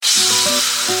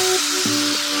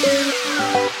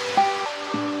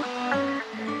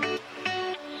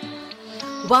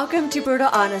Welcome to Brutal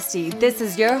Honesty. This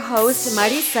is your host,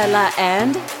 Maricela,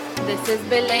 and this is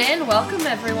Belen. Welcome,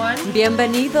 everyone.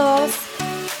 Bienvenidos.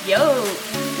 Yo,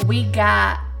 we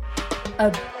got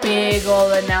a big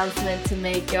old announcement to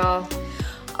make, y'all.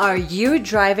 Are you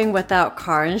driving without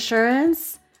car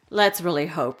insurance? Let's really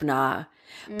hope not.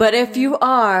 But if you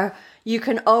are, you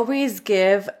can always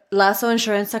give Lasso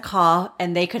Insurance a call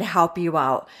and they could help you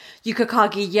out. You could call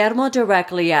Guillermo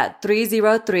directly at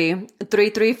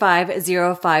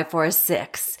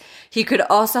 303-335-0546. He could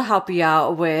also help you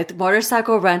out with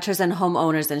motorcycle renters and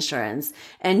homeowners insurance.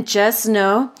 And just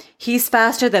know, he's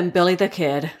faster than Billy the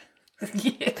Kid.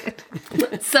 Yeah.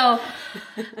 So,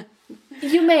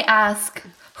 you may ask,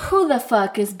 who the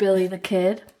fuck is Billy the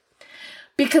Kid?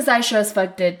 Because I sure as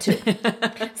fuck did too.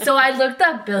 So I looked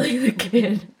up Billy the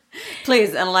Kid.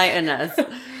 Please enlighten us.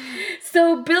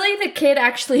 So Billy the Kid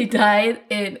actually died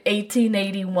in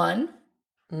 1881.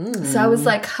 So I was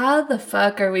like, how the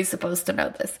fuck are we supposed to know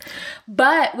this?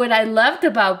 But what I loved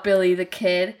about Billy the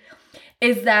Kid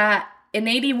is that in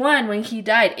 1881 when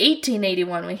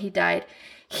he died,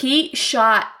 he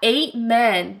shot 8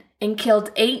 men and killed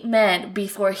 8 men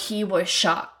before he was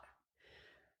shot.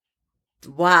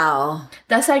 Wow.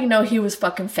 That's how you know he was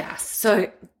fucking fast.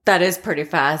 So that is pretty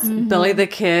fast. Mm-hmm. Billy the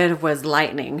Kid was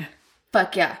lightning.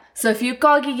 Fuck yeah. So if you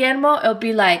call Guillermo, it'll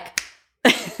be like,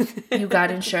 you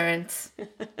got insurance.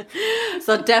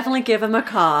 So definitely give him a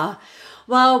call.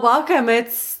 Well, welcome.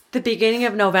 It's the beginning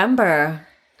of November.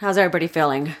 How's everybody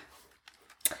feeling?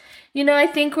 You know, I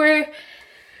think we're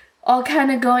all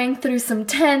kind of going through some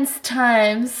tense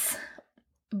times.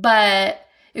 But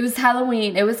it was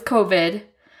Halloween. It was COVID.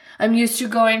 I'm used to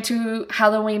going to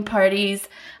Halloween parties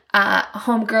at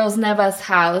Homegirls Neva's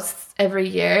house every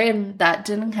year, and that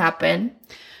didn't happen.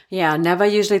 Yeah, Neva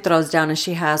usually throws down and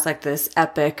she has like this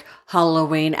epic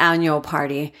Halloween annual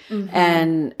party. Mm-hmm.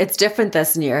 And it's different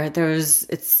this year.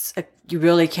 You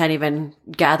really can't even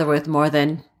gather with more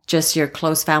than just your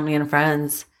close family and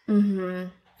friends. Mm-hmm.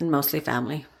 And mostly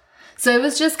family. So it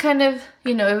was just kind of,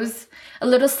 it was a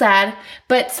little sad.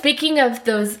 But speaking of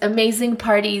those amazing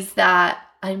parties that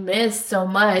I miss so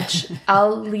much,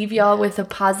 I'll leave y'all with a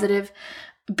positive,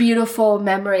 beautiful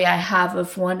memory I have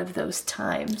of one of those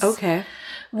times. Okay.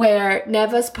 Where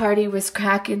Neva's party was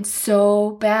cracking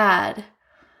so bad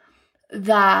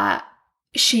that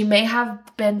she may have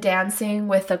been dancing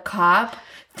with a cop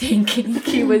thinking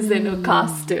he was in a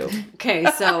costume. Okay,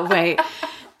 so wait.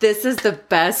 This is the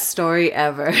best story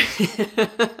ever.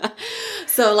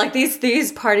 So like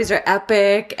these parties are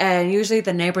epic and usually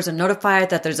the neighbors are notified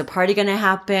that there's a party going to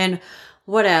happen.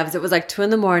 Whatevs. It was like 2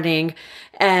 a.m.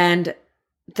 and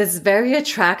this very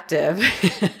attractive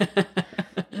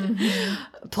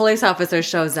police officer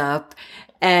shows up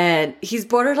and he's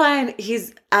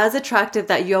as attractive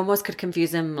that you almost could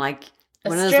confuse him like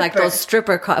one of those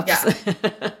stripper cops. Yeah.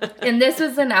 And this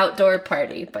was an outdoor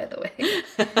party, by the way.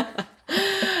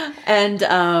 And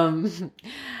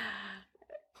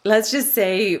let's just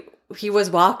say he was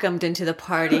welcomed into the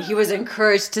party. He was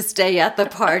encouraged to stay at the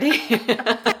party.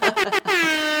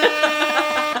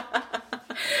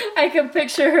 I can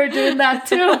picture her doing that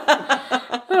too.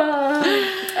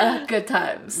 Good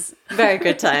times. Very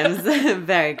good times.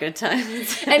 Very good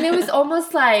times. And it was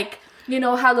almost like,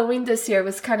 Halloween this year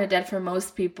was kind of dead for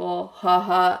most people. Ha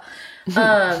ha.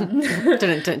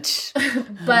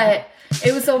 But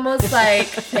it was almost like,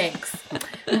 thanks.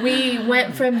 We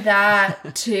went from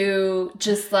that to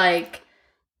just like,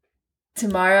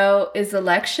 tomorrow is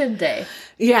election day.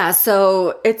 Yeah,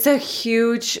 so it's a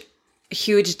huge,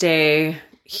 huge day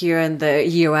here in the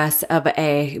US of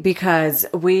A because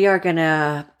we are going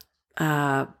to,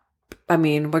 we're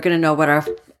going to know what our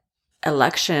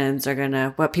elections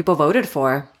are what people voted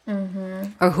for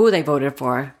or who they voted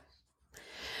for.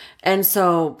 And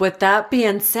so with that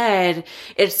being said,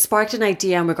 it sparked an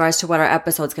idea in regards to what our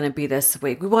episode's going to be this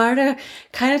week. We wanted to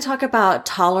kind of talk about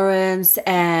tolerance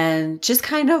and just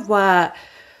kind of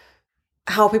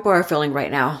how people are feeling right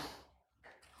now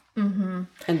in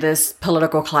this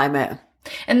political climate.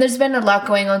 And there's been a lot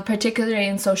going on, particularly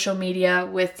in social media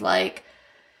with like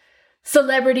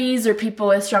celebrities or people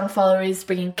with strong followers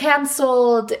being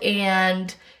canceled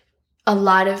and a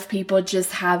lot of people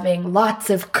just having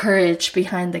lots of courage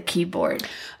behind the keyboard.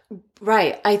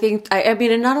 Right. I think,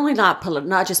 and not only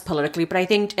not just politically, but I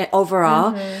think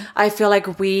overall, I feel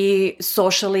like we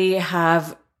socially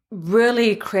have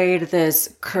really created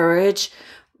this courage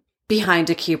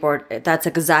behind a keyboard. That's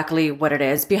exactly what it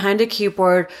is. Behind a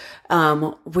keyboard,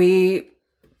 we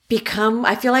become,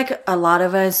 I feel like a lot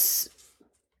of us,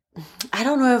 I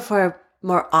don't know if we're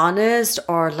more honest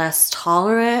or less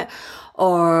tolerant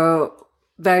or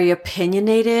very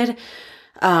opinionated.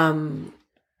 And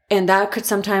that could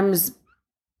sometimes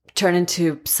turn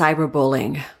into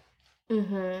cyberbullying.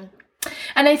 Mm-hmm.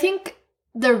 And I think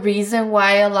the reason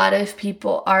why a lot of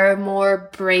people are more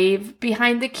brave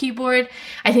behind the keyboard,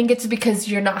 I think it's because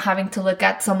you're not having to look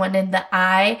at someone in the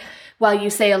eye while you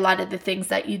say a lot of the things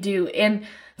that you do. And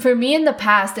for me in the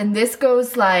past, and this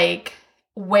goes like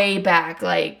way back,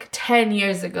 like 10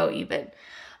 years ago even,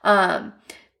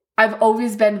 I've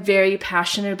always been very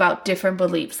passionate about different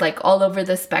beliefs, like all over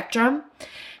the spectrum.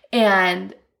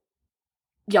 And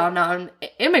y'all know I'm an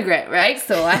immigrant, right?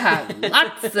 So I have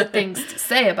lots of things to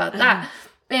say about that.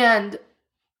 And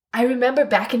I remember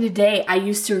back in the day, I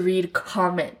used to read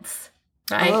comments,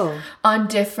 right? On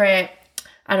different,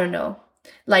 I don't know,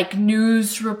 like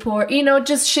news report,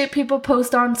 just shit people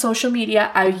post on social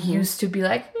media. I used to be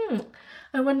like,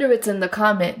 I wonder what's in the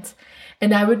comments.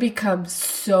 And I would become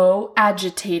so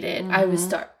agitated. I would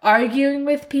start arguing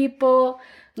with people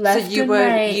left and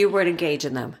right. You would engage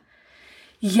in them.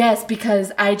 Yes,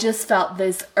 because I just felt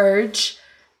this urge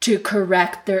to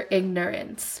correct their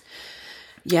ignorance.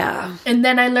 Yeah. And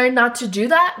then I learned not to do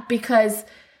that because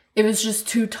it was just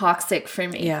too toxic for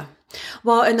me. Yeah.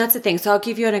 Well, and that's the thing. So I'll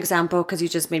give you an example because you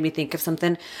just made me think of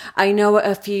something. I know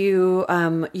a few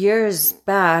years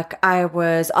back, I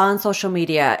was on social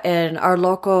media and our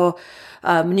local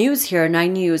news here,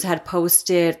 9 News, had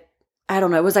posted, I don't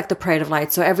know, it was like the Parade of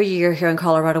Lights. So every year here in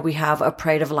Colorado, we have a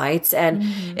Parade of Lights, and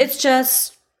it's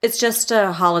just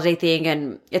a holiday thing,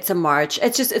 and it's a march.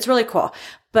 It's really cool.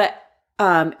 But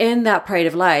in that Parade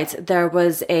of Lights, there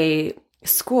was a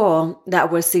school that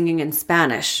was singing in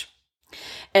Spanish.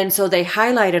 And so they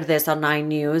highlighted this on 9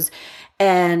 News,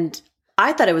 and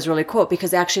I thought it was really cool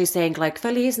because they actually sang like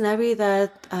Feliz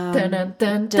Navidad, Dun, dun,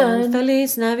 dun, dun.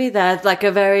 Feliz Navidad, like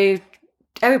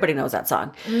everybody knows that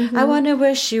song. I want to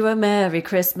wish you a Merry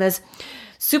Christmas.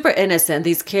 Super innocent,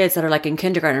 these kids that are like in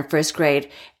kindergarten, first grade.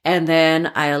 And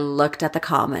then I looked at the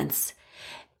comments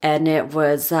and it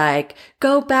was like,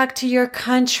 go back to your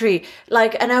country.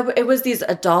 It was these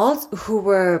adults who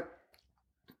were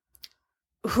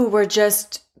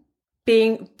just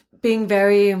being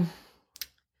very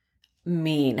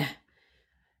mean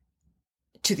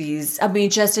to these. I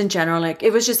mean, just in general, like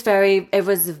it was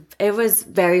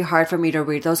very hard for me to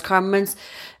read those comments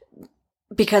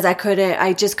because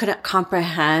I just couldn't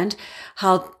comprehend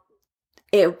how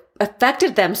it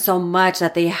affected them so much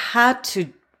that they had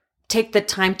to take the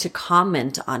time to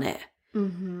comment on it.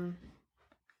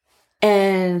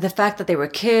 And the fact that they were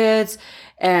kids,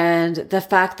 and the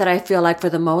fact that I feel like for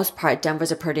the most part,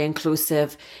 Denver's a pretty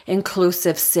inclusive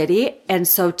city. And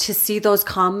so to see those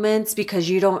comments, because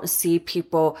you don't see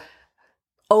people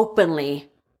openly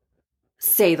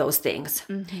say those things.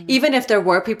 Even if there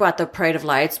were people at the Parade of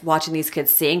Lights watching these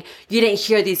kids sing, you didn't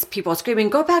hear these people screaming,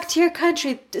 go back to your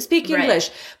country, speak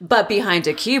English. But behind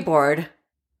a keyboard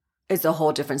is a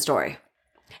whole different story.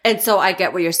 And so I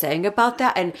get what you're saying about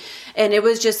that. And it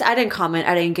was just, I didn't comment,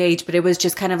 I didn't engage, but it was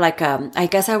just kind of like, I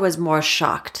guess I was more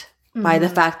shocked by the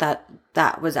fact that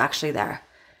that was actually there.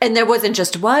 And there wasn't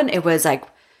just one, it was like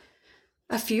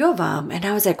a few of them. And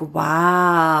I was like,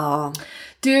 wow.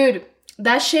 Dude,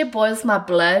 that shit boils my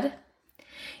blood.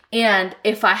 And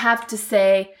if I have to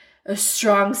say a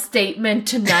strong statement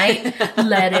tonight,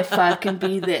 let it fucking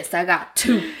be this. I got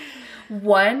two.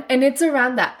 One, and it's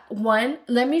around that. One,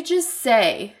 let me just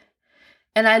say,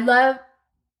 and I love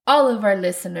all of our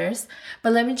listeners,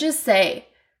 but let me just say,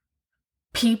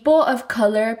 people of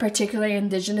color, particularly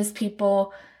indigenous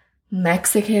people,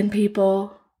 Mexican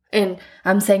people, and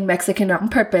I'm saying Mexican on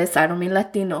purpose, I don't mean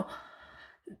Latino,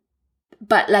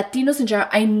 but Latinos in general,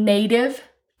 are native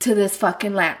to this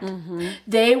fucking land.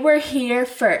 They were here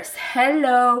first.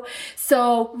 Hello.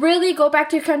 So really go back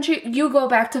to your country. You go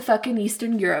back to fucking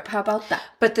Eastern Europe. How about that?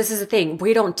 But this is the thing.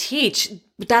 We don't teach.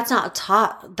 That's not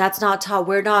taught.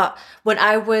 We're not. When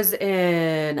I was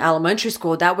in elementary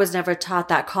school, that was never taught,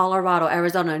 that Colorado,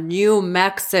 Arizona, New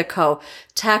Mexico,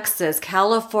 Texas,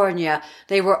 California,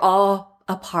 they were all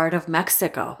a part of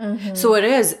Mexico. So it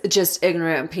is just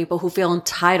ignorant people who feel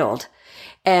entitled.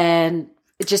 And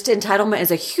just entitlement is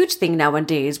a huge thing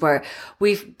nowadays, where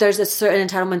there's a certain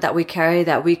entitlement that we carry,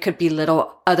 that we could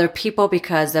belittle other people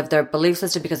because of their belief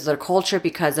system, because of their culture,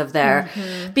 because of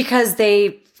because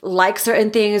they like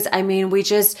certain things. I mean, we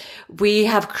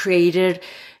have created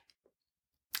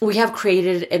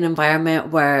an environment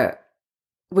where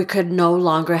we could no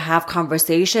longer have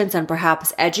conversations and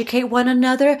perhaps educate one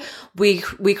another. We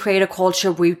create a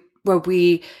culture where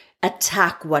we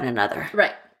attack one another.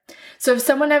 Right. So if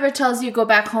someone ever tells you go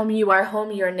back home, you are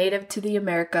home, you're native to the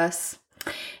Americas.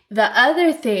 The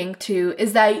other thing too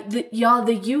is that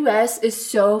the U.S. is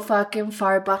so fucking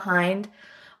far behind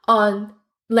on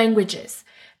languages.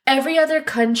 Every other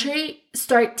country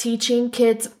start teaching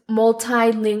kids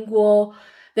multilingual.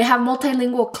 They have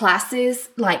multilingual classes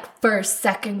like first,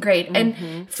 second grade.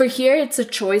 And for here, it's a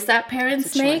choice that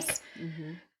parents make.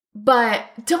 But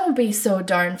don't be so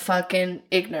darn fucking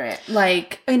ignorant.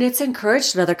 Like, and it's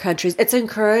encouraged in other countries. It's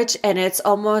encouraged, and it's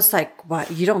almost like,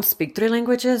 what, you don't speak 3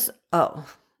 languages? Oh,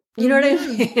 you know what I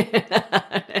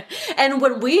mean? And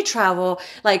when we travel,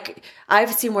 like,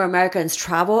 I've seen where Americans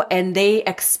travel and they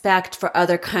expect for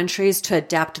other countries to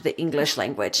adapt to the English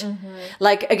language.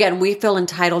 Like, again, we feel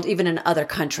entitled even in other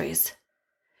countries,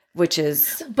 which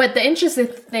is... But the interesting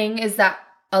thing is that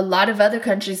a lot of other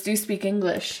countries do speak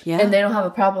English, and they don't have a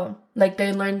problem. Like,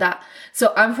 they learned that.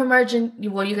 So I'm from Argentina.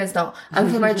 Well, you guys know.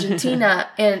 I'm from Argentina,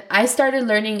 and I started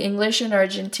learning English in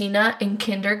Argentina in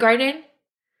kindergarten.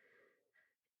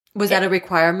 Was that a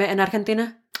requirement in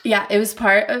Argentina? Yeah, it was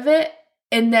part of it.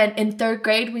 And then in 3rd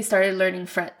grade, we started learning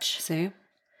French. See?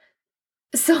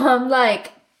 So I'm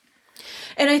like...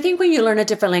 And I think when you learn a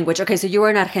different language, okay, so you were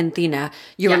in Argentina,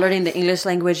 you were learning the English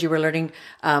language, you were learning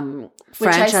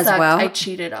French as well. I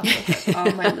cheated off of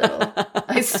all my little,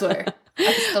 I swear.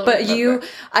 But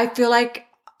I feel like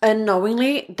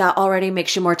unknowingly, that already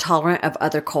makes you more tolerant of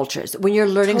other cultures. When you're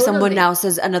learning someone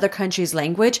else's, another country's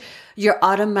language, you're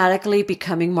automatically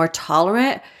becoming more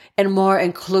tolerant and more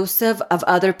inclusive of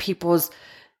other people's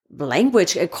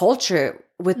language and culture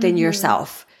within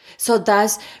yourself. So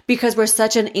that's because we're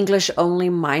such an English only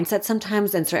mindset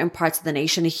sometimes in certain parts of the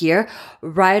nation here.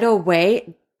 Right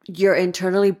away, you're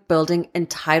internally building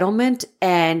entitlement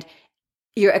and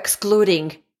you're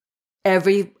excluding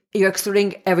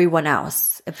everyone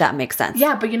else, if that makes sense.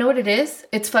 Yeah, but you know what it is?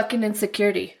 It's fucking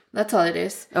insecurity. That's all it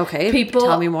is. Okay,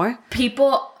 tell me more.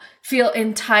 People feel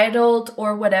entitled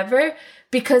or whatever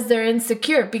because they're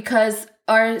insecure, because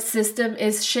our system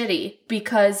is shitty,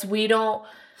 because we don't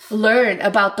learn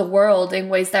about the world in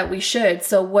ways that we should.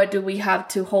 So what do we have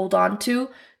to hold on to?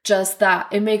 Just that.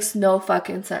 It makes no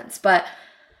fucking sense. But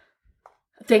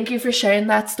thank you for sharing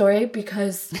that story,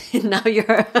 because now you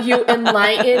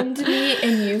enlightened me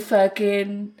and you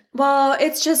fucking... Well,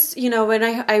 it's just, and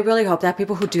I really hope that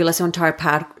people who do listen to our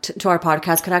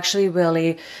podcast could actually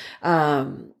really,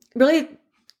 really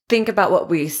think about what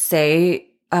we say,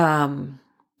 and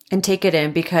take it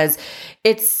in, because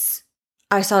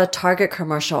I saw a Target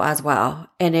commercial as well,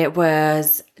 and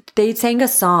they sang a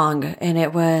song, and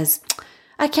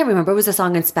I can't remember, it was a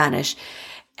song in Spanish.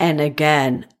 And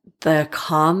again, the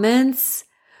comments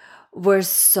were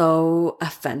so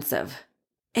offensive.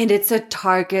 And it's a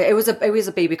Target, it was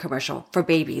a baby commercial for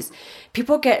babies.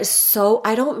 People get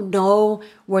I don't know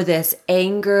where this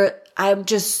anger, I'm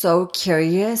just so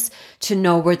curious to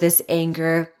know where this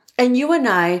anger, and you and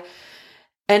I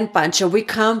and Pancho, we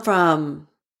come from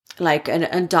like an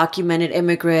undocumented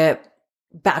immigrant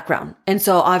background. And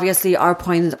so obviously our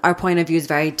point of view is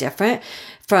very different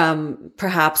from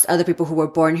perhaps other people who were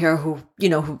born here who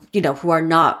are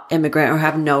not immigrant or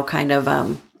have no kind of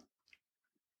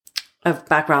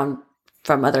background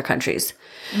from other countries.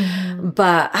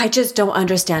 But I just don't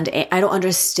understand. I don't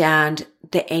understand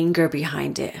the anger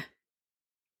behind it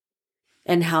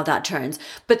and how that turns.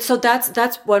 But so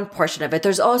that's one portion of it.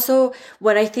 There's also,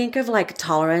 when I think of like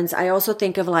tolerance, I also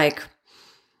think of like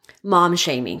mom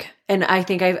shaming. And I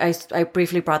think I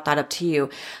briefly brought that up to you,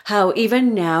 how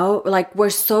even now, like, we're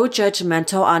so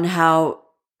judgmental on how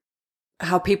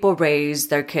people raise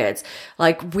their kids.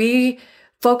 Like, we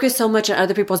focus so much on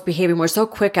other people's behavior. We're so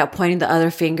quick at pointing the other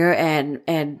finger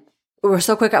and we're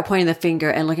so quick at pointing the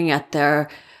finger and looking at their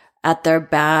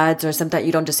bads or something that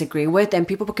you don't disagree with. And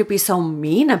people could be so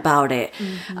mean about it.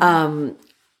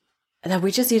 That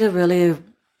we just need to really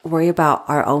worry about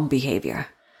our own behavior.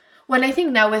 When I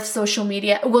think now with social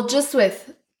media, well, just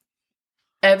with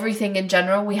everything in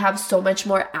general, we have so much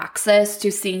more access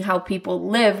to seeing how people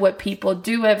live, what people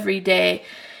do every day,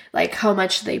 like how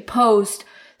much they post.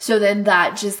 So then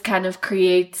that just kind of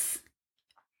creates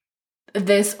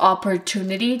this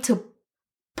opportunity to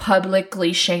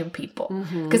publicly shame people.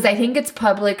 Because I think it's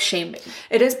public shaming.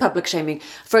 It is public shaming.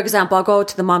 For example, I'll go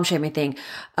to the mom shaming thing.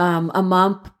 A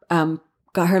mom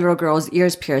got her little girl's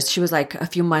ears pierced. She was like a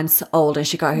few months old and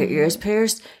she got her ears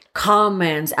pierced.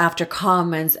 Comments after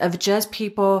comments of just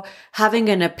people having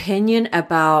a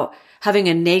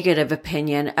negative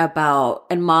opinion about,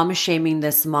 and mom shaming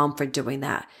this mom for doing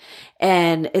that.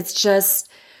 And it's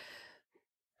just...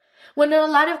 When in a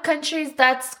lot of countries,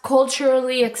 that's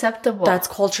culturally acceptable. That's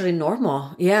culturally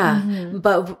normal. Yeah.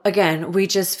 But again, we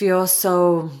just feel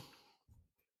so...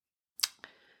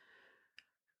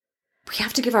 We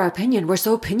have to give our opinion. We're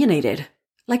so opinionated.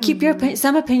 Like, keep your opinion.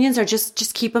 Some opinions are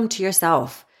just keep them to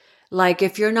yourself. Like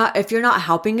if you're not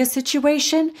helping a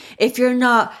situation, if you're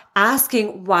not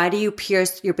asking why do you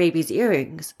pierce your baby's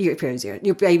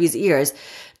baby's ears,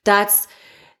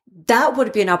 that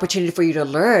would be an opportunity for you to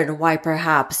learn why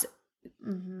perhaps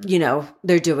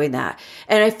they're doing that.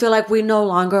 And I feel like we no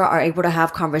longer are able to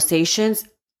have conversations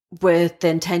with the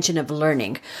intention of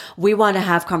learning. We want to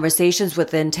have conversations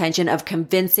with the intention of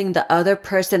convincing the other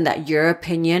person that your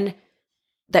opinion,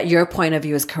 that your point of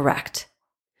view is correct.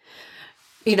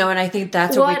 And I think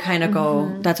that's where we kind of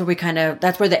go, that's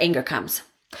where the anger comes.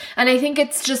 And I think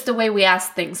it's just the way we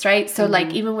ask things, right? So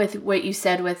like, even with what you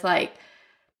said with like,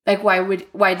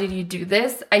 why did you do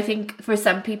this? I think for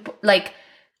some people, like,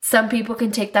 some people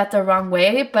can take that the wrong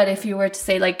way. But if you were to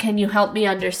say like, can you help me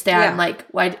understand, like,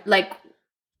 why, like,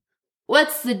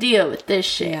 what's the deal with this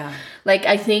shit? Yeah. Like,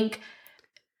 I think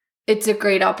it's a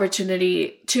great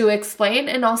opportunity to explain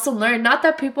and also learn. Not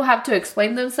that people have to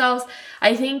explain themselves.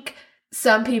 I think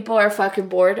some people are fucking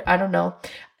bored. I don't know.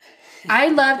 I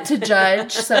love to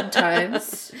judge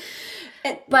sometimes.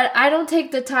 But I don't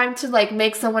take the time to like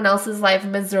make someone else's life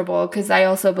miserable because I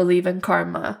also believe in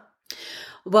karma.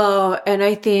 Well, and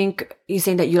I think you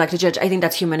saying that you like to judge, I think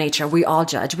that's human nature. We all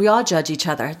judge. We all judge each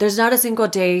other. There's not a single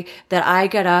day that I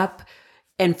get up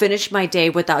and finish my day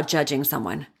without judging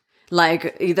someone.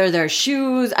 Like either their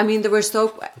shoes. I mean,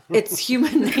 it's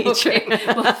human nature.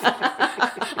 Well,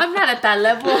 I'm not at that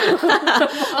level.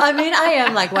 I mean, I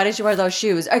am like, why did you wear those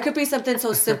shoes? It could be something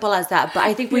so simple as that. But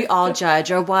I think we all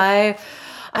judge, or why,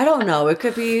 I don't know. It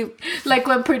could be like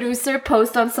when producer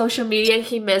posts on social media,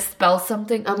 he misspells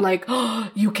something. I'm like, oh,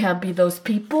 you can't be those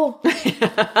people.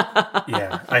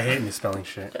 Yeah, I hate misspelling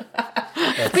shit.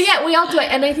 But yeah, we all do it.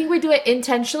 And I think we do it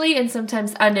intentionally and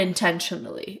sometimes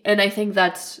unintentionally. And I think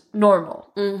that's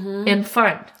normal and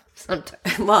fun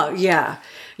sometimes. Well, yeah.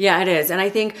 Yeah, it is. And I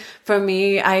think for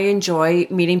me, I enjoy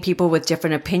meeting people with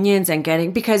different opinions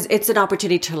and because it's an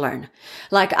opportunity to learn.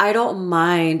 Like, I don't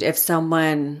mind if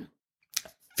someone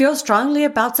feel strongly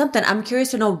about something. I'm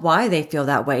curious to know why they feel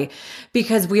that way,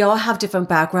 because we all have different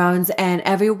backgrounds and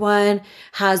everyone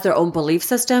has their own belief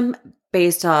system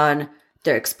based on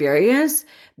their experience,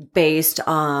 based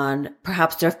on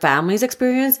perhaps their family's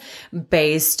experience,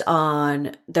 based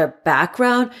on their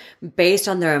background, based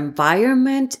on their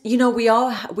environment. We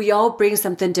all bring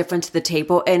something different to the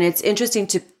table. And it's interesting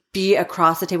to be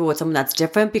across the table with someone that's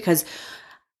different, because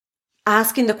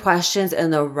asking the questions in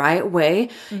the right way,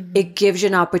 it gives you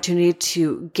an opportunity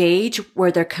to gauge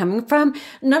where they're coming from,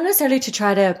 not necessarily to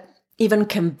try to even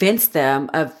convince them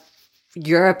of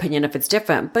your opinion if it's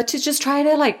different, but to just try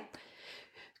to like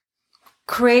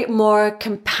create more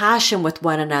compassion with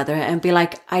one another and be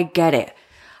like, I get it.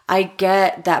 I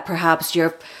get that perhaps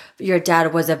your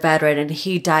dad was a veteran and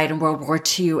he died in World War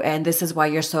II and this is why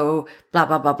you're so blah,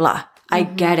 blah, blah, blah. I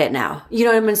get it now. You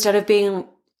know what I mean? Instead of being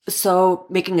so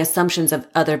making assumptions of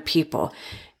other people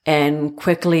and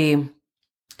quickly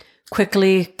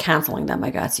canceling them,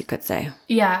 I guess you could say.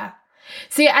 Yeah.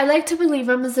 See, I like to believe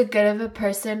I'm as good of a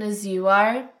person as you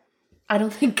are. I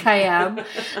don't think I am.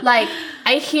 Like,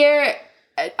 I hear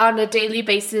on a daily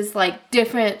basis, like,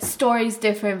 different stories,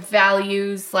 different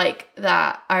values, like,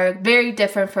 that are very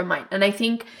different from mine. And I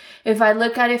think if I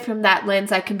look at it from that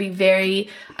lens, I can be very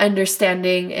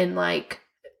understanding and, like,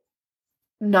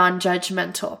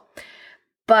 non-judgmental.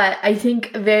 But I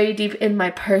think very deep in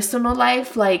my personal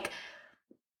life, like,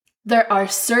 there are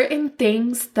certain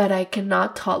things that I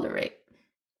cannot tolerate.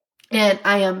 And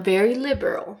I am very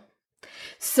liberal.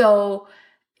 So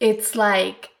it's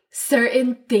like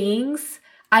certain things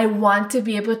I want to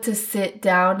be able to sit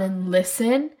down and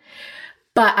listen,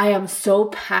 but I am so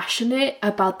passionate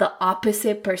about the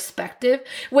opposite perspective,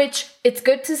 which it's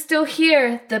good to still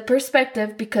hear the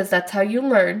perspective because that's how you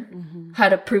learn how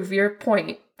to prove your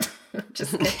point.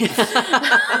 Just kidding.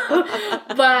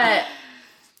 But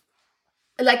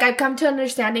like, I've come to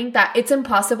understanding that it's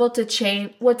impossible to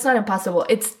change. Well, it's not impossible.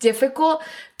 It's difficult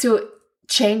to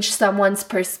change someone's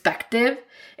perspective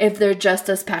if they're just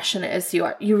as passionate as you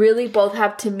are. You really both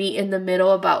have to meet in the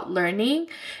middle about learning.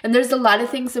 And there's a lot of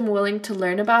things I'm willing to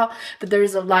learn about, but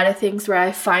there's a lot of things where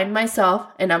I find myself,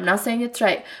 and I'm not saying it's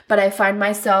right, but I find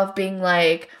myself being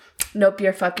like, nope,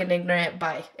 you're fucking ignorant,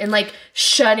 bye. And like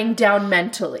shutting down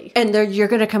mentally. And you're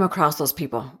going to come across those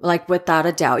people, like without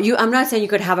a doubt. I'm not saying you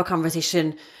could have a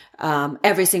conversation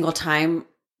every single time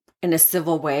in a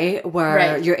civil way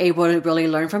where you're able to really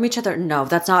learn from each other. No,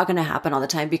 that's not going to happen all the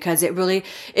time, because it really,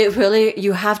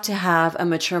 you have to have a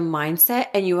mature mindset,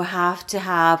 and you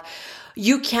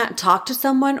can't talk to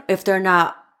someone if they're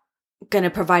not going to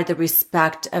provide the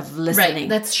respect of listening. Right,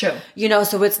 that's true.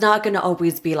 So it's not going to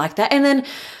always be like that. And then,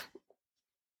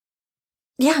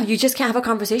 you just can't have a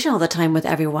conversation all the time with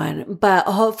everyone. But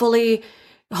hopefully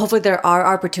there are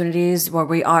opportunities where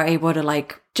we are able to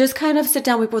like just kind of sit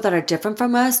down with people that are different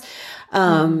from us,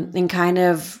 and kind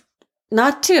of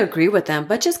not to agree with them,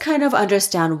 but just kind of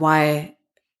understand why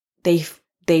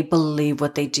they believe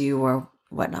what they do or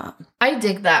whatnot. I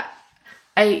dig that.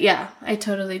 I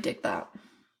totally dig that.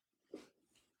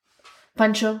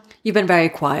 Pancho? You've been very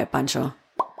quiet, Pancho.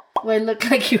 Well, it looked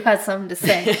like you had something to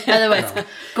say. Otherwise,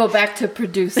 go back to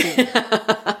producing.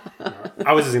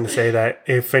 I was just going to say that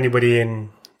if anybody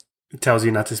tells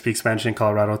you not to speak Spanish in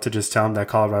Colorado, to just tell them that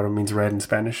Colorado means red in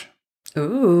Spanish.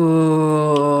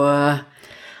 Ooh.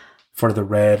 For the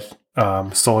red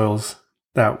soils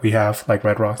that we have, like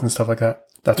red rocks and stuff like that.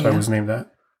 That's why it was named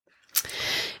that.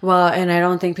 Well, and I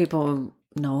don't think people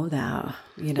know that,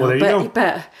 you know. Well, there you go.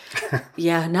 But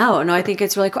yeah, no, I think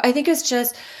it's really cool. I think it's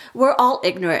just we're all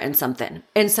ignorant in something,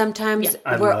 and sometimes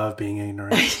I love being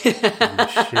ignorant. Shit.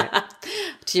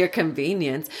 To your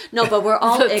convenience. No, but we're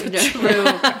all ignorant.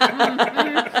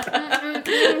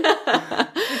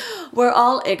 We're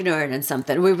all ignorant in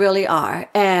something. We really are,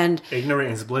 and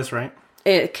ignorant is bliss, right?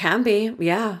 It can be,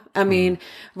 yeah. I mean,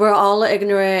 we're all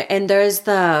ignorant, and there's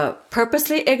the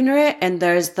purposely ignorant, and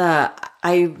there's the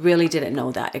I really didn't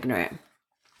know that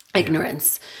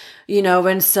ignorance, you know.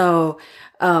 And so,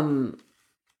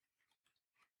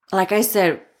 like I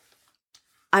said,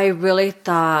 I really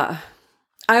thought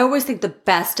I always think the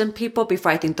best in people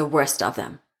before I think the worst of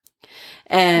them,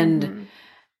 and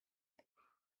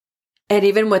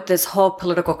even with this whole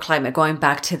political climate, going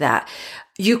back to that,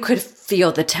 you could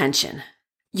feel the tension.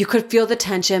 You could feel the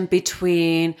tension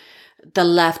between the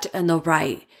left and the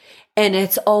right. And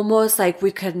it's almost like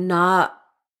we could not,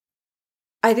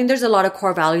 I think there's a lot of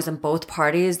core values in both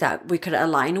parties that we could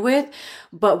align with,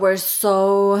 but we're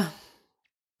so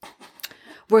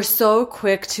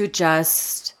quick to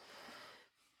just,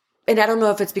 and I don't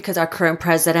know if it's because our current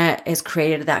president has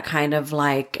created that kind of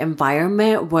like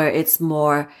environment where it's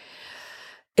more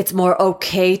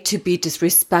okay to be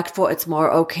disrespectful. It's more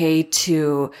okay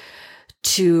to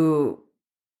I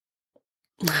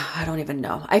don't even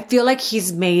know. I feel like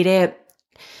he's made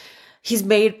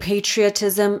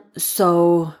patriotism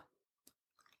so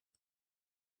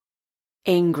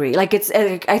angry. Like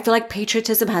I feel like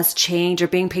patriotism has changed, or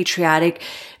being patriotic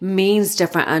means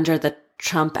different under the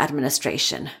Trump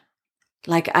administration.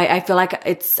 Like, I feel like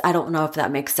I don't know if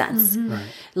that makes sense. Mm-hmm. Right.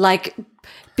 Like,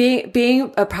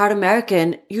 being a proud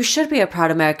American, you should be a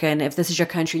proud American if this is your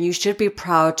country. You should be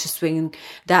proud to swing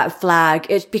that flag.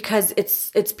 Because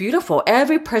it's beautiful.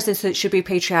 Every person should be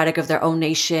patriotic of their own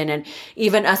nation. And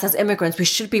even us as immigrants, we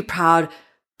should be proud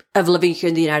of living here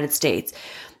in the United States.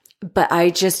 But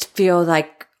I just feel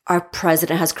like our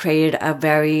president has created a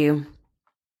very...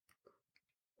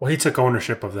 Well, he took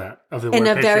ownership of that. In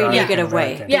a very negative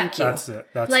way. Yeah. Thank you. That's it.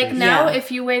 Like now,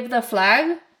 if you wave the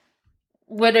flag,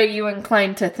 what are you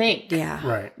inclined to think? Yeah.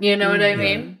 Right. You know what I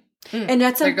mean? And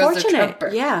that's unfortunate.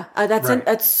 Yeah.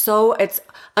 It's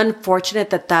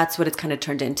unfortunate that that's what it's kind of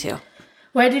turned into.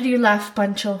 Why did you laugh,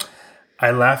 Pancho?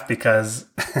 I laughed because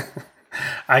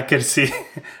I could see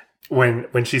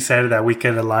when she said that we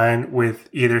could align with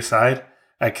either side,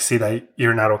 I could see that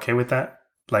you're not okay with that.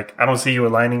 Like, I don't see you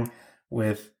aligning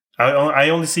with... I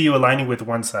only see you aligning with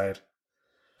one side.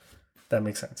 That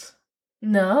makes sense.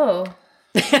 No.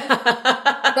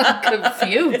 I'm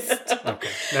confused. Okay,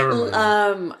 never mind.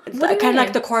 Kind of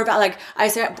like the core value.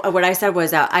 Like what I said was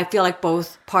that I feel like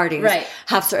both parties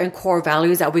have certain core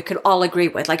values that we could all agree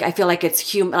with. Like, I feel like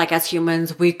it's like as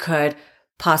humans, we could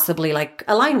possibly like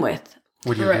align with.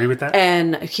 Would you agree with that?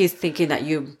 And he's thinking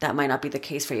that might not be the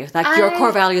case for you. Like, your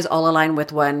core values all align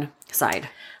with one side.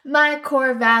 My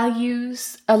core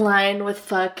values align with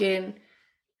fucking,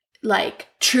 like,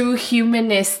 true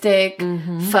humanistic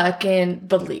fucking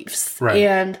beliefs. Right.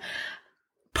 And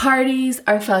parties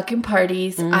are fucking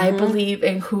parties. I believe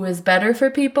in who is better for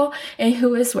people and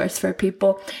who is worse for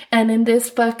people. And in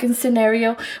this fucking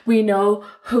scenario, we know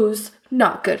who's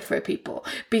not good for people.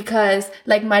 Because,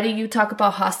 like, Mari, you talk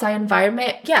about hostile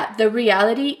environment. Yeah, the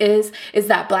reality is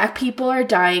that black people are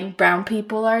dying, brown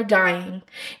people are dying,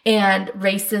 and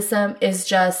racism is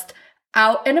just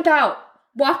out and about,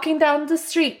 walking down the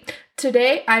street.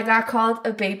 Today, I got called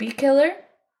a baby killer.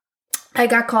 I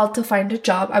got called to find a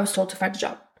job. I was told to find a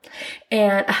job.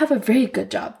 And I have a very good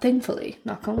job, thankfully,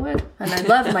 knock on wood, and I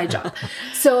love my job.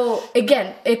 So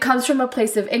again, it comes from a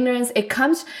place of ignorance.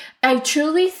 I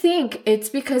truly think it's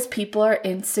because people are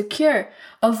insecure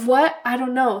of what, I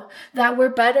don't know, that we're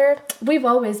better. We've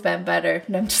always been better.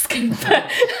 No, I'm just kidding.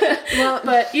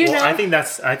 But you know, I think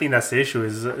that's the issue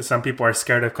is some people are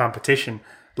scared of competition.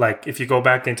 Like, if you go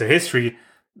back into history,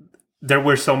 there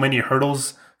were so many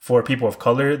hurdles for people of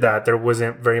color that there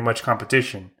wasn't very much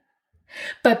competition.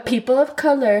 But people of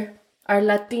color, our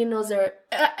Latinos, or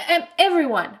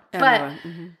everyone. But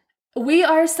we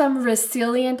are some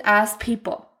resilient ass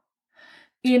people.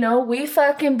 You know, we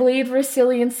fucking believe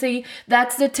resiliency.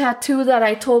 That's the tattoo that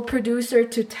I told producer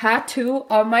to tattoo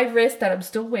on my wrist that I'm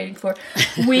still waiting for.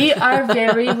 We are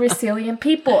very resilient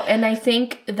people. And I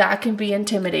think that can be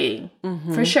intimidating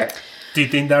for sure. Do you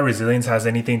think that resilience has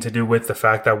anything to do with the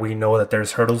fact that we know that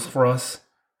there's hurdles for us?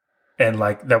 And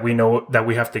like that we know that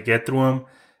we have to get through them.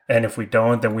 And if we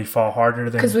don't, then we fall harder.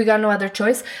 Because we got no other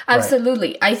choice. Absolutely.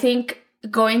 Right. I think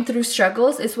going through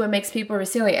struggles is what makes people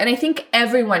resilient. And I think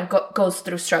everyone goes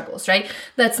through struggles, right?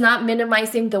 That's not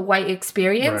minimizing the white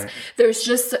experience. Right. There's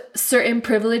just certain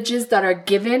privileges that are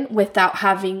given without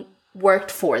having worked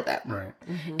for them. Right.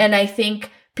 And I think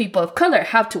people of color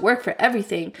have to work for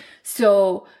everything.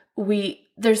 So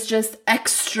there's just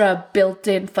extra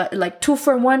built-in, like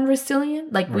 2-for-1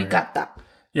 resilient. Like we got that.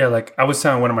 Yeah, like I was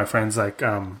telling one of my friends, like,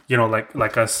 you know,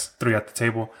 like us three at the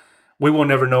table, we will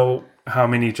never know how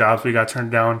many jobs we got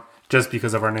turned down just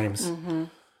because of our names.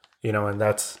 You know, and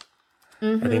that's,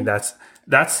 I think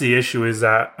that's the issue is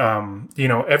that, you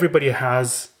know, everybody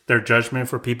has their judgment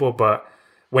for people, but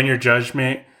when your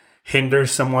judgment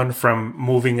hinders someone from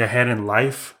moving ahead in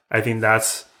life, I think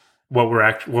that's what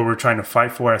we're trying to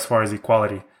fight for as far as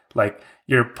equality. Like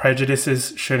your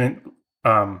prejudices shouldn't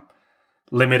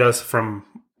limit us from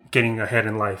getting ahead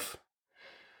in life.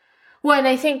 Well, and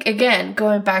I think, again,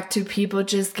 going back to people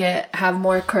just have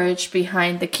more courage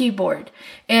behind the keyboard.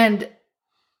 And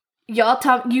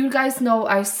you guys know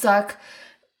I suck.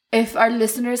 If our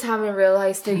listeners haven't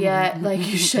realized it yet, like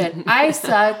you should. I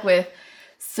suck with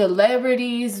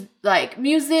celebrities, like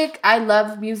music. I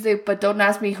love music, but don't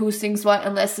ask me who sings what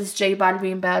unless it's J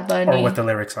Balvin and Bad Bunny. Or what the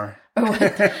lyrics are.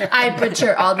 I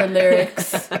butcher all the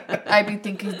lyrics. I be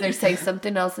thinking they're saying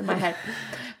something else in my head.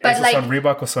 But esos like, son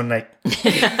Reebok o son Nike?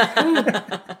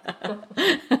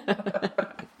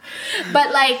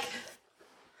 But like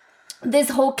this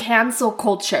whole cancel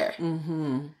culture,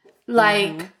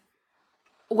 like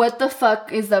what the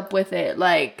fuck is up with it?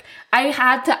 Like I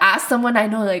had to ask someone I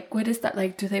know, like, what is that?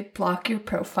 Like, do they block your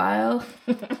profile?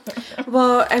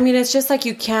 Well, I mean, it's just like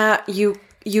you can't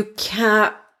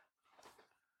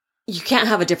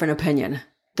have a different opinion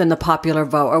than the popular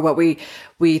vote or what we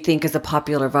think is a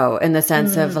popular vote in the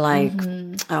sense of like,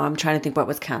 I'm trying to think what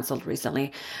was canceled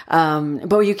recently.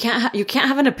 But you can't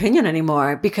have an opinion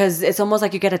anymore because it's almost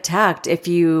like you get attacked if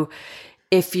you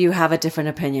have a different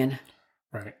opinion.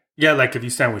 Right. Yeah. Like if you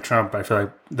stand with Trump, I feel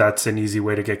like that's an easy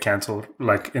way to get canceled,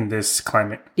 like in this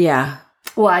climate. Yeah.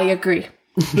 Well, I agree.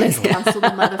 Let's cancel the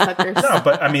motherfuckers. No,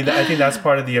 but I mean, I think that's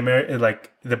part of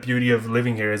the beauty of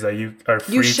living here is that you are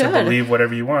free to believe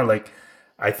whatever you want. Like,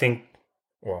 I think,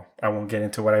 well, I won't get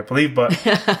into what I believe, but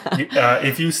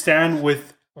if you stand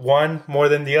with one more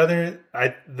than the other,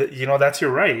 that's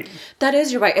your right. That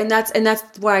is your right, and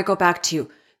that's where I go back to.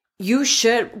 We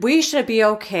should be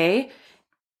okay.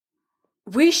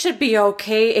 We should be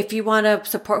okay if you want to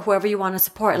support whoever you want to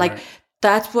support. Like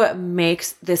that's what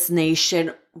makes this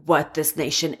nation what this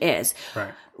nation is.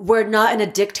 Right. We're not in a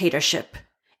dictatorship.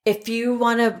 If you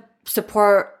want to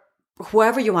support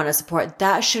whoever you want to support,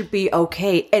 that should be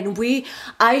okay. And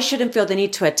I shouldn't feel the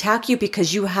need to attack you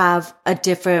because you have a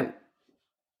different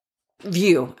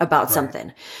view about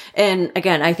something. And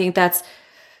again, I think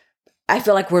I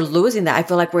feel like we're losing that. I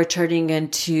feel like we're turning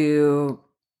into,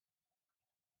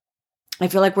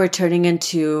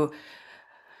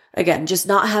 again, just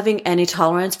not having any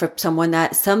tolerance for someone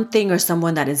that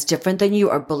is different than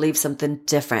you or believes something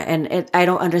different. And I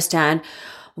don't understand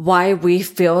why we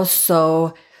feel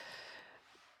so,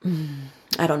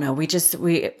 I don't know.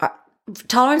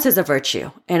 Tolerance is a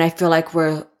virtue. And I feel like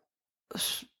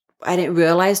I didn't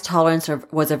realize tolerance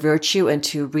was a virtue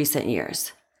until recent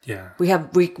years. Yeah.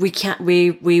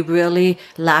 We really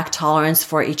lack tolerance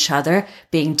for each other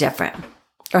being different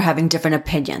or having different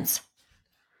opinions.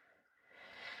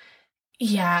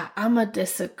 Yeah, I'm a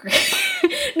disagree.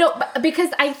 No,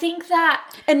 because I think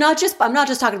that... And I'm not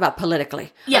just talking about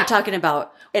politically. Yeah. I'm talking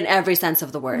about in every sense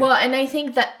of the word. Well, and I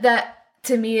think that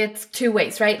to me, it's two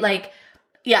ways, right? Like,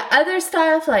 yeah, other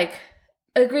stuff, like,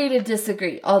 agree to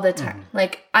disagree all the time.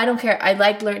 Like, I don't care. I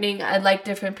like learning. I like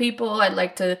different people. I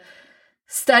like to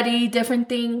study different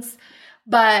things.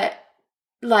 But,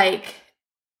 like,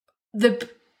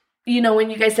 when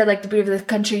you guys said, like, the beauty of the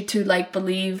country to, like,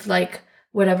 believe, like,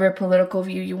 whatever political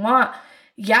view you want.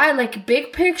 Yeah, like,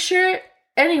 big picture,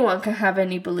 anyone can have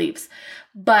any beliefs.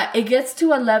 But it gets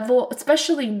to a level,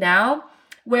 especially now,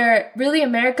 where really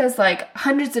America's like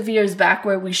hundreds of years back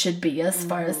where we should be as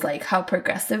far as like how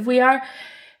progressive we are.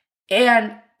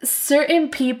 And certain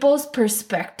people's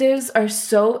perspectives are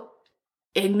so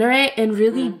ignorant and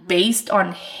really based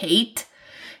on hate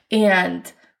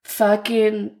and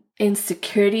fucking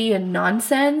insecurity and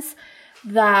nonsense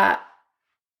that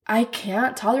I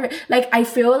can't tolerate. Like, I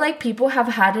feel like people have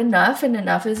had enough and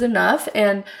enough is enough,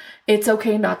 and it's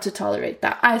okay not to tolerate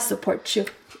that. I support you.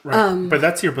 Right. But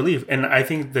that's your belief. And I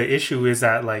think the issue is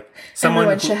that, like,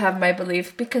 everyone should have my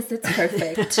belief because it's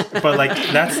perfect. But, like,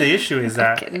 that's the issue is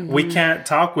that we can't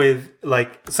talk with,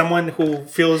 like, someone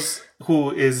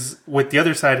who is with the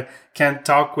other side can't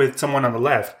talk with someone on the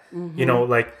left, you know,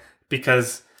 like,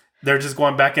 because they're just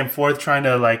going back and forth trying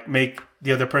to, like, make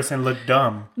the other person look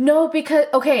dumb. No, because,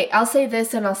 okay, I'll say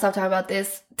this and I'll stop talking about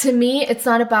this. To me, it's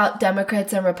not about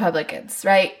Democrats and Republicans,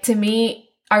 right? To me,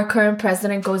 our current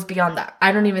president goes beyond that.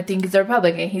 I don't even think he's a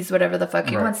Republican. He's whatever the fuck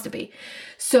he wants to be.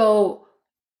 So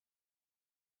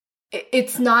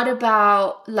it's not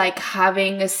about like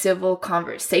having a civil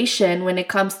conversation when it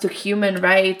comes to human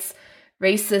rights,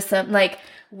 racism. Like,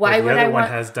 why would I want... The other one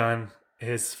has done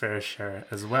his fair share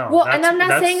as well. Well, and I'm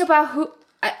not saying about who...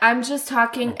 I'm just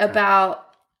talking about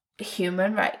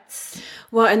human rights.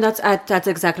 Well, and that's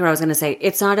exactly what I was going to say.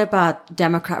 It's not about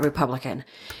Democrat, Republican.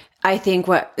 I think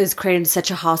what is creating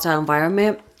such a hostile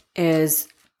environment is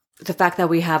the fact that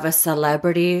we have a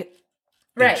celebrity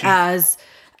as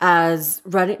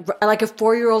running, like a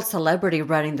 4-year-old celebrity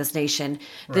running this nation.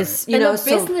 This, you know,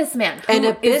 businessman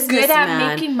who is good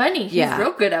at making money. He's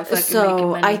real good at fucking making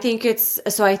money. I think it's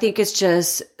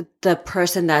just the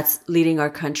person that's leading our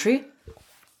country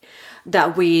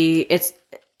that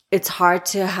it's hard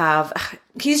to have.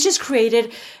 He's just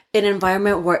created an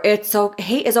environment where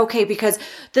hate is okay, because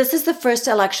this is the first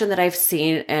election that I've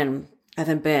seen, and I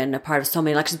haven't been a part of so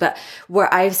many elections, but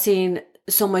where I've seen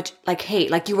so much like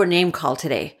hate. Like, you were name called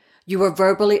today. You were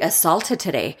verbally assaulted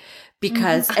today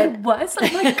because I was.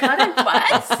 Oh my God, I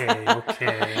was.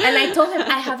 Okay. And I told him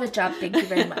I have a job. Thank you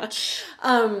very much.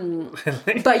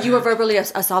 But you were verbally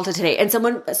assaulted today, and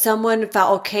someone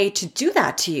felt okay to do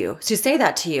that to you, to say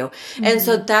that to you, and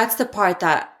so that's the part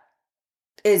that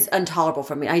is intolerable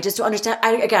for me. I just don't understand.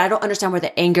 I don't understand where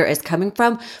the anger is coming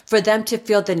from for them to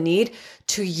feel the need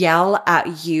to yell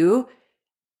at you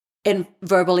and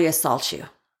verbally assault you.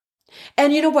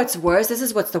 And you know what's worse? This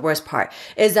is what's the worst part,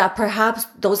 is that perhaps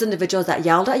those individuals that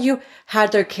yelled at you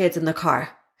had their kids in the car.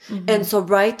 And so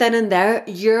right then and there,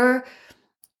 you're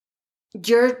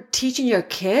teaching your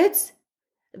kids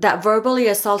that verbally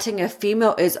assaulting a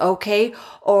female is okay,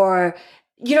 or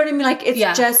you know what I mean? Like,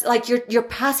 it's just like you're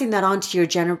passing that on to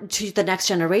to the next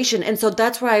generation. And so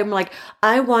that's where I'm like,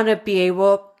 I want to be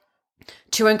able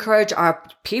to encourage our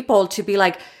people to be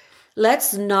like,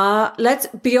 let's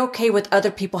be okay with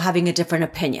other people having a different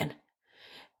opinion,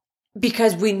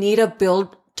 because we need to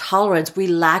build tolerance. We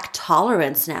lack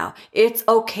tolerance now. It's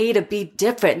okay to be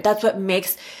different. That's what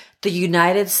makes the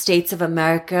United States of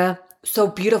America so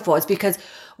beautiful. It's because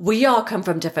we all come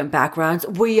from different backgrounds.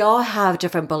 We all have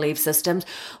different belief systems.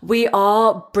 We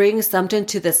all bring something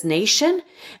to this nation,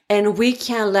 and we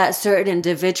can't let certain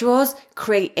individuals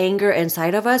create anger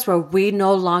inside of us where we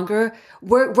no longer,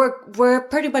 we're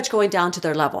pretty much going down to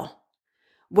their level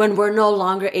when we're no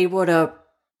longer able to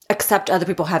accept other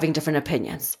people having different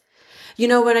opinions. You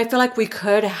know, when I feel like we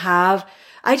could have,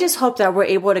 I just hope that we're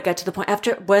able to get to the point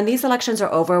after, when these elections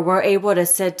are over, we're able to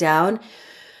sit down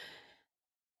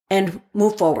and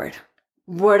move forward.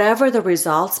 Whatever the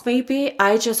results may be,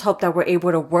 I just hope that we're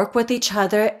able to work with each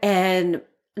other and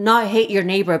not hate your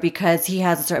neighbor because he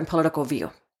has a certain political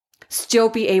view. Still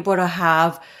be able to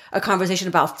have a conversation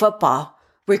about football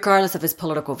regardless of his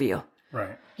political view.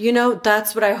 Right. You know,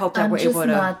 that's what I hope that we're able to... I'm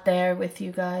just not there with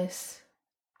you guys.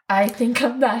 I think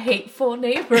I'm that hateful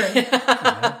neighbor.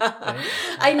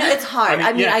 I know, it's hard.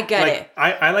 I mean, I get like, it.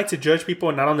 I like to judge people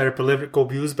not on their political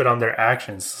views, but on their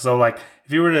actions. So, like,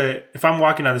 if I'm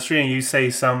walking down the street and you say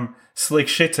some slick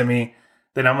shit to me,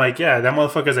 then I'm like, yeah, that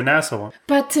motherfucker's an asshole.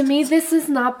 But to me, this is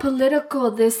not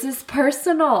political. This is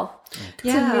personal.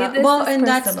 Yeah. To me, this is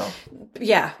personal.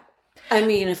 Yeah. I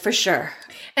mean, for sure.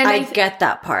 And I get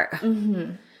that part.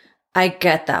 Mm-hmm. I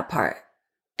get that part.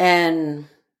 And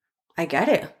I get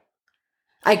it.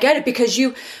 I get it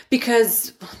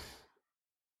because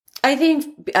I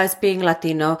think as being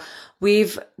Latino,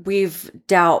 we've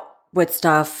dealt with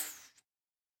stuff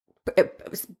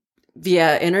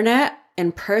via internet,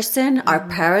 in person. Mm-hmm. Our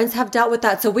parents have dealt with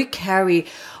that. So we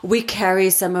carry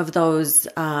some of those,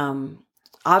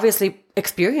 obviously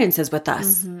experiences with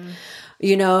us,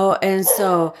 you know? And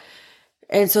so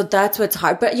that's what's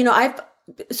hard. But, you know,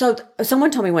 so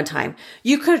someone told me one time,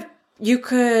 you could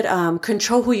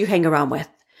control who you hang around with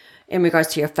in regards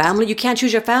to your family. You can't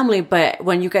choose your family, but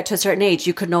when you get to a certain age,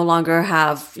 you could no longer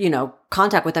have,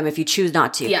 contact with them if you choose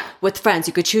not to. Yeah. With friends,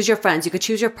 you could choose your friends, you could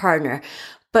choose your partner,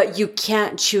 but you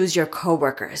can't choose your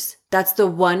coworkers. That's the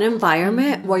one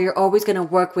environment where you're always going to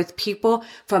work with people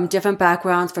from different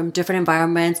backgrounds, from different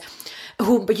environments,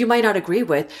 who you might not agree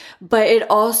with, but it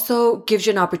also gives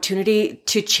you an opportunity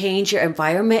to change your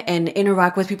environment and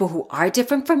interact with people who are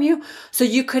different from you. So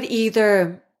you could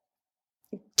either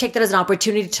take that as an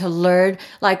opportunity to learn.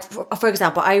 Like, for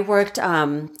example, I worked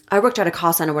at a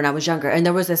call center when I was younger, and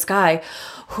there was this guy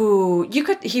who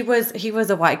he was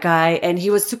a white guy, and he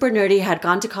was super nerdy, had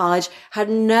gone to college, had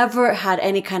never had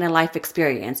any kind of life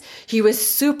experience. He was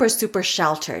super, super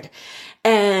sheltered.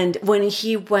 And when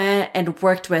he went and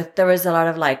worked with, there was a lot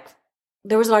of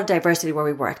diversity where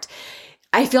we worked.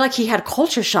 I feel like he had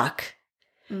culture shock.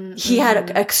 Mm-hmm. He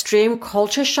had extreme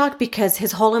culture shock because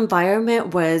his whole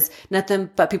environment was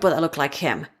nothing but people that looked like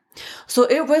him. So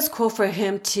it was cool for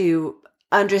him to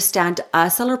understand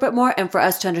us a little bit more and for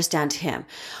us to understand him.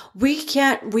 We're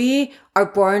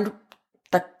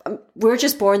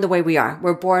just born the way we are.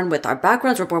 We're born with our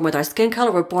backgrounds. We're born with our skin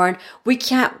color. We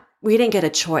didn't get a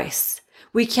choice.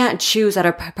 We can't choose that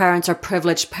our parents are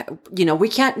privileged. We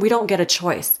don't get a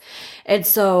choice. And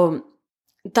so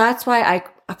that's why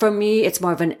for me, it's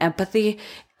more of an empathy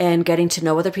and getting to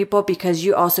know other people, because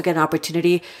you also get an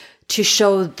opportunity to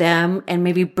show them and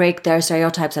maybe break their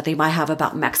stereotypes that they might have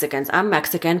about Mexicans. I'm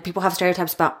Mexican. People have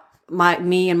stereotypes about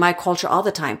me and my culture all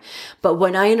the time. But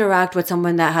when I interact with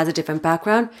someone that has a different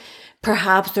background,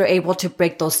 perhaps they're able to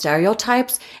break those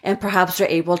stereotypes, and perhaps they're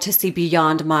able to see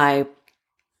beyond my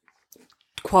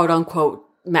quote unquote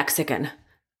Mexican,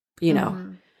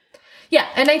 Mm-hmm. Yeah,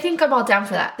 and I think I'm all down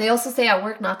for that. They also say at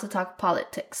work not to talk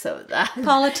politics, so that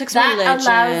religion,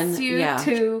 allows you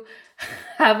to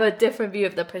have a different view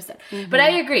of the person. Mm-hmm. But I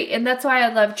agree, and that's why I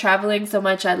love traveling so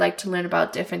much. I like to learn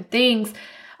about different things,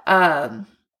 but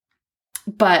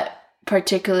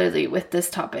particularly with this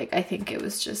topic, I think it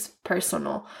was just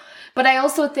personal. But I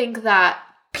also think that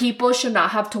people should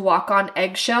not have to walk on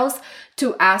eggshells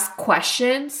to ask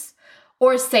questions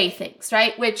or say things,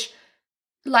 right? Which,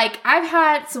 like, I've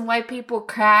had some white people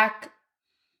crack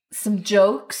some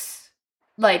jokes,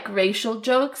 like racial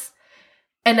jokes,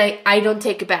 and I don't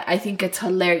take it back. I think it's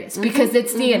hilarious because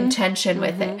it's the intention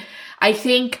with it. I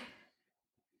think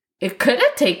it could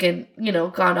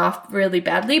have gone off really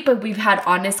badly, but we've had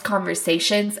honest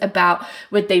conversations about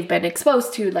what they've been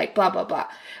exposed to, like blah, blah, blah.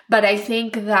 But I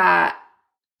think that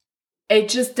it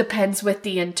just depends with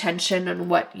the intention and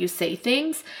what you say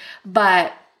things.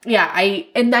 But yeah,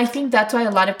 I think that's why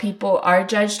a lot of people are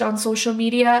judged on social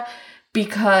media,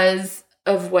 because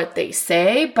of what they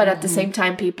say. But at the same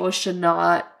time, people should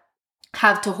not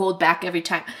have to hold back every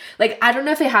time. Like, I don't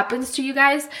know if it happens to you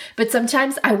guys, but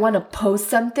sometimes I want to post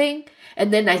something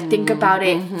and then I think about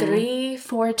it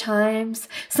 3-4 times.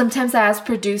 Sometimes I ask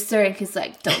producer and he's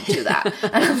like, don't do that.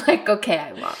 And I'm like, okay,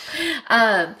 I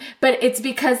won't. But it's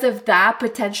because of that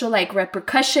potential like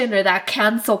repercussion or that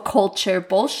cancel culture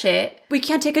bullshit. We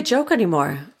can't take a joke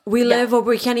anymore. We live where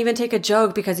we can't even take a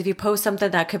joke, because if you post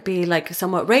something that could be like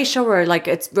somewhat racial or like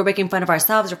we're making fun of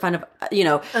ourselves or fun of,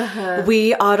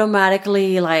 we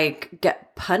automatically like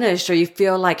get punished, or you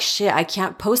feel like shit, I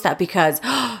can't post that because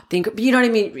you know what I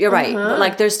mean? You're right. But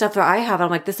like there's stuff that I have, I'm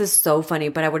like, this is so funny,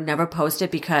 but I would never post it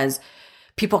because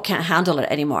people can't handle it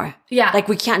anymore. Yeah. Like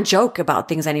we can't joke about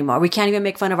things anymore. We can't even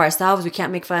make fun of ourselves. We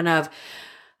can't make fun of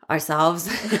ourselves.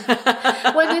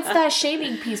 When it's that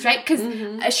shaming piece, right? Because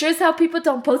sure as hell people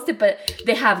don't post it, but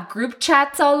they have group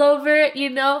chats all over it,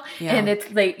 and it's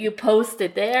like you post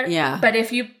it there. Yeah. But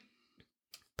if you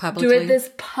do it this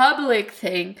public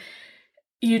thing,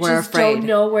 we're just afraid. Don't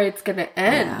know where it's gonna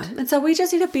end. Yeah. And so we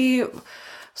just need to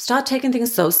stop taking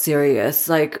things so serious.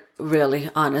 Like really,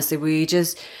 honestly,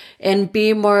 and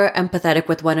be more empathetic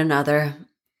with one another,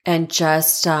 and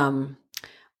just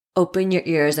open your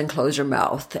ears and close your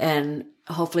mouth, and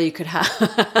hopefully you could have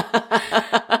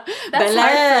That's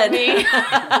hard for me.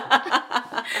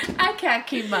 I can't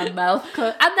keep my mouth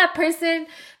closed. I'm that person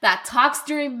that talks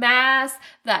during mass.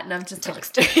 No, I'm just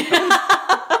kidding.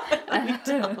 I'm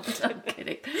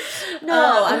kidding.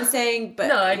 No, I'm saying, but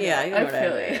no, yeah, you know what I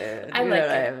feel mean. it. I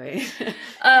like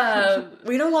it.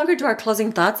 We no longer do our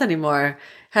closing thoughts anymore,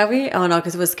 have we? Oh no,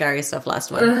 because it was scary stuff last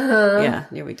one. Yeah,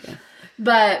 we do.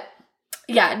 But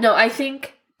yeah, no, I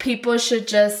think people should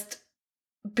just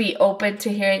be open to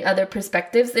hearing other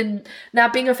perspectives and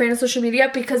not being afraid of social media,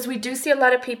 because we do see a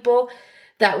lot of people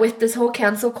that with this whole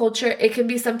cancel culture, it can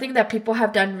be something that people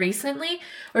have done recently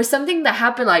or something that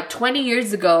happened like 20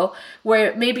 years ago,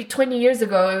 where maybe 20 years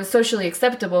ago it was socially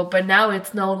acceptable, but now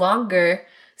it's no longer.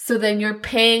 So then you're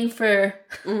paying for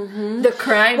the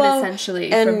crime,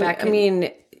 essentially. And from back in. I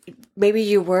mean, maybe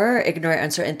you were ignorant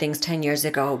on certain things 10 years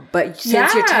ago, but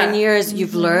since you're 10 years,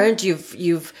 you've learned,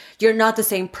 you're not the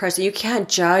same person. You can't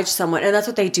judge someone. And that's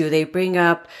what they do. They bring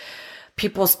up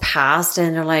people's past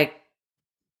and they're like,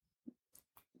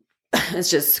 it's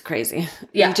just crazy.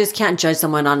 Yeah. You just can't judge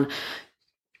someone on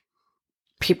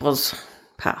people's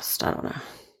past. I don't know.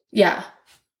 Yeah.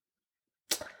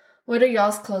 What are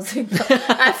y'all's closing thoughts?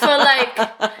 I feel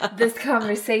like this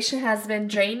conversation has been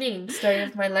draining story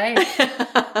of my life.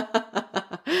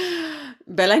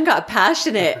 Belen got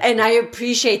passionate, and I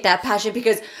appreciate that passion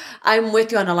because I'm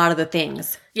with you on a lot of the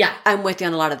things. Yeah. I'm with you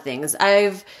on a lot of things.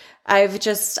 I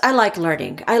like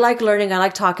learning. I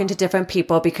like talking to different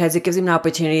people because it gives me an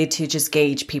opportunity to just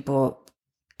gauge people.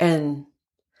 And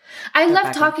I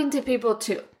love talking to people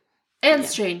too. And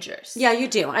strangers. Yeah, you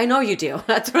do. I know you do.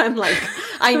 That's what I'm like.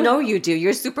 I know you do.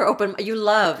 You're super open. You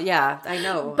love. Yeah, I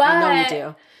know. But, I know you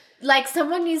do. Like,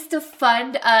 someone needs to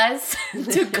fund us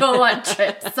to go on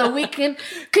trips so we can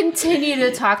continue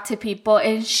to talk to people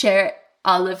and share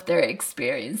all of their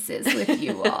experiences with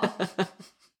you all.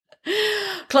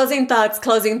 Closing thoughts.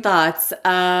 Well,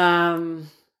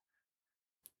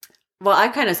 I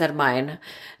kind of said mine.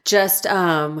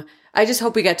 I just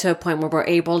hope we get to a point where we're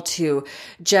able to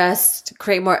just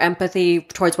create more empathy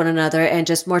towards one another and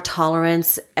just more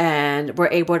tolerance, and we're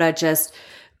able to just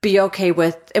be okay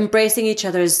with embracing each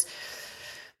other's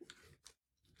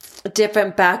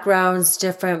different backgrounds,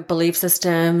 different belief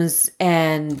systems,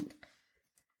 and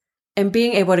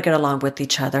being able to get along with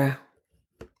each other,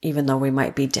 even though we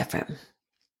might be different.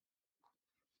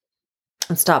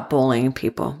 And stop bullying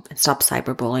people and stop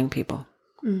cyberbullying people.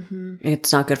 Mm-hmm.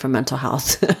 It's not good for mental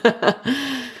health.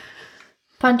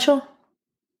 Pancho?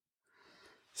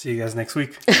 See you guys next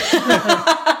week.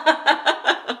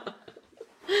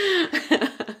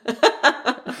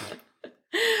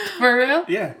 For real?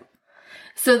 Yeah.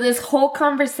 So this whole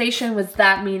conversation was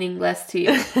that meaningless to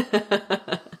you?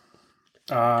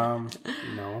 No.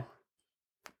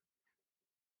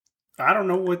 I don't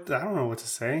know what to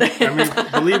say. I mean,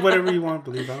 believe whatever you want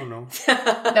to believe. I don't know.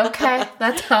 Okay,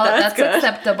 that's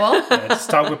acceptable. Yeah, just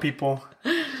talk with people.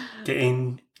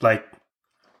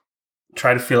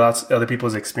 Try to feel out other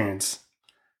people's experience.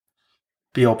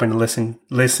 Be open to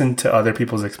listen to other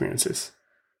people's experiences.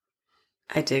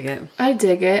 I dig it.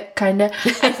 Kind of.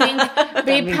 I think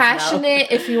be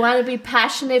passionate. No. If you want to be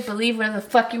passionate, believe whatever the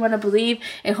fuck you want to believe.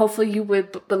 And hopefully you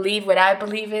would believe what I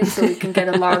believe in so we can get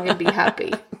along and be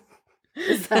happy.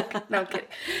 No, I'm kidding.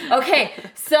 Okay,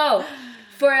 so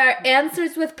for our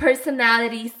Answers with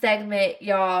Personality segment,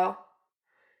 y'all,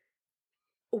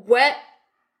 what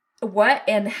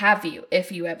and have you,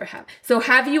 if you ever have? So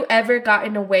have you ever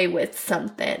gotten away with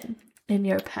something in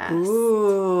your past?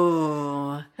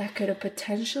 Ooh. That could have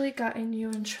potentially gotten you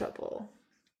in trouble.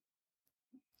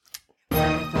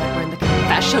 We're in the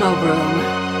confessional room.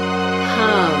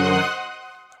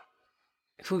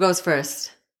 Who goes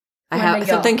first?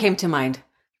 Something came to mind.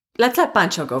 Let's let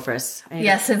Pancho go first.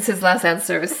 Yeah, since his last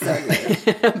answer was so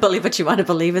late. Believe what you want to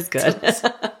believe is good.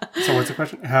 So what's the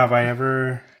question? Have I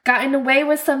ever gotten away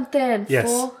with something? Yes.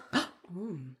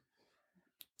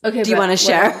 Okay. Do you want to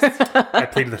share? I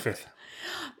pleaded the fifth.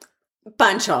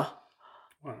 Pancho.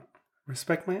 What?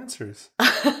 Respect my answers.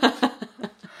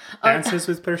 Answers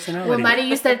with personality. Well, Maddie,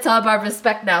 you said it's all about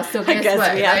respect now, so guess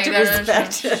what? We have to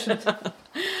respect.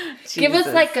 Give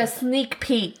us like a sneak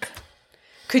peek.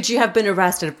 Could you have been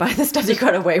arrested by the stuff you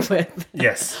got away with?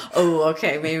 Yes. Oh,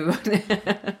 okay. Maybe.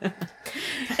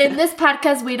 In this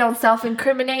podcast, we don't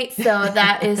self-incriminate, so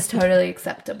that is totally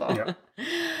acceptable. Yeah.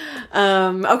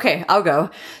 Okay, I'll go.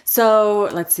 So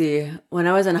let's see. When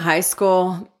I was in high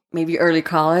school, maybe early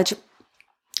college,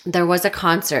 there was a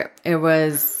concert. It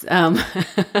was,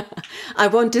 I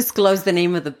won't disclose the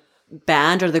name of the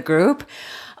band or the group.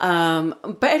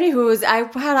 But anywho,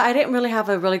 I didn't really have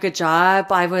a really good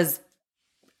job. I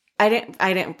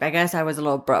guess I was a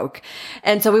little broke.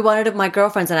 And so my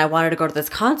girlfriends and I wanted to go to this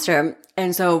concert.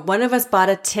 And so one of us bought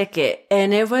a ticket,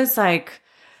 and it was like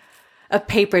a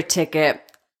paper ticket.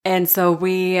 And so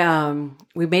we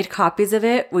made copies of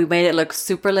it. We made it look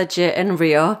super legit and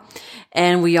real.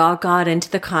 And we all got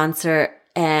into the concert,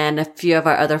 and a few of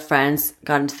our other friends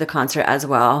got into the concert as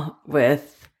well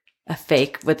with a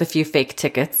few fake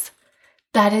tickets.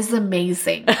 That is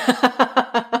amazing.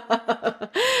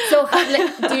 So,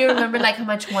 do you remember how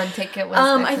much one ticket was?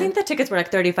 I think the tickets were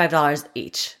like $35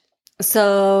 each.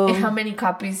 So, and how many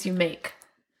copies you make?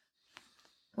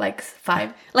 Like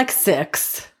 5? Like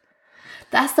 6.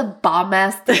 That's the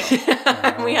bomb-ass deal.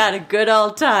 We had a good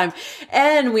old time.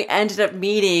 And we ended up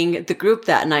meeting the group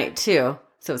that night too.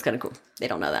 So it was kind of cool. They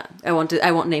don't know that. I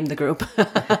won't name the group.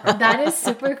 That is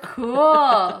super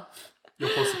cool. You'll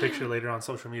post a picture later on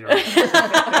social media.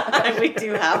 We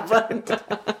do have one.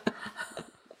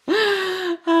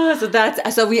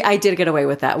 I did get away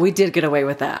with that. We did get away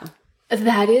with that.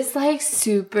 That is like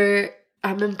super.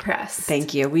 I'm impressed.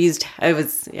 Thank you.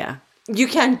 You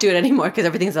can't do it anymore because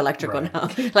everything's electrical now,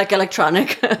 like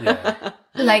electronic. Yeah.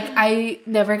 Like I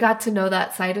never got to know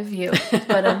that side of you,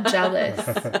 but I'm jealous.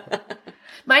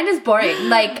 Mine is boring.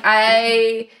 Like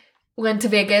I went to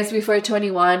Vegas before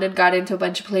 21 and got into a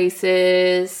bunch of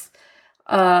places.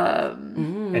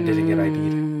 And didn't get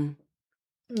ID'd.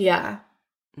 Yeah.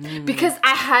 Because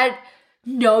I had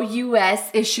no U.S.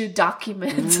 issued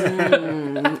documents.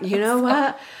 You know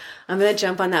what? I'm going to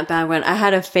jump on that bandwagon. I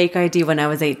had a fake ID when I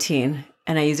was 18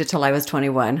 and I used it till I was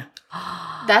 21.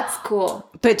 That's cool.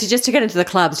 But just to get into the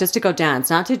clubs, just to go dance,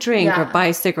 not to drink or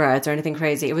buy cigarettes or anything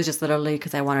crazy. It was just literally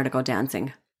because I wanted to go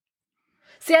dancing.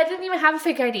 See, I didn't even have a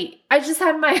fake ID. I just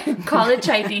had my college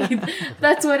ID.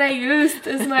 That's what I used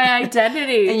as my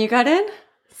identity. And you got in?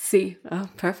 See. Oh,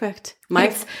 perfect.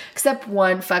 Except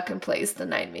one fucking place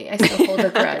denied me. I still hold a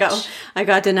grudge. I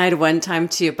got denied one time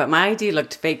too, but my ID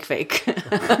looked fake.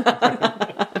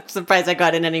 I'm surprised I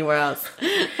got in anywhere else.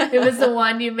 It was the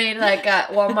one you made like at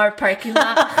Walmart parking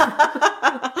lot.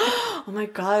 Oh my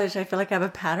gosh, I feel like I have a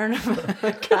pattern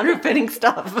of counterfeiting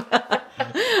stuff.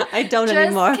 I don't Just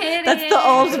anymore. kidding. That's the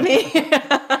old me.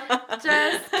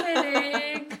 Just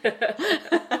kidding.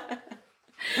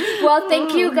 Well,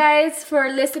 thank you guys for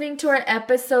listening to our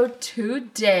episode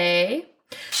today.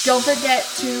 Don't forget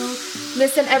to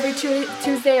listen every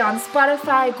Tuesday on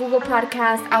Spotify, Google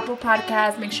Podcasts, Apple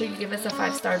Podcasts. Make sure you give us a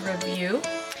 5-star review.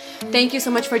 Thank you so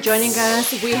much for joining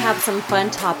us. We have some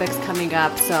fun topics coming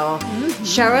up, so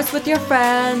share us with your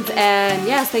friends. And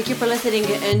yes, thank you for listening.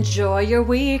 Enjoy your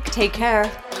week. Take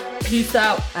care. Peace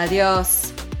out. Adios.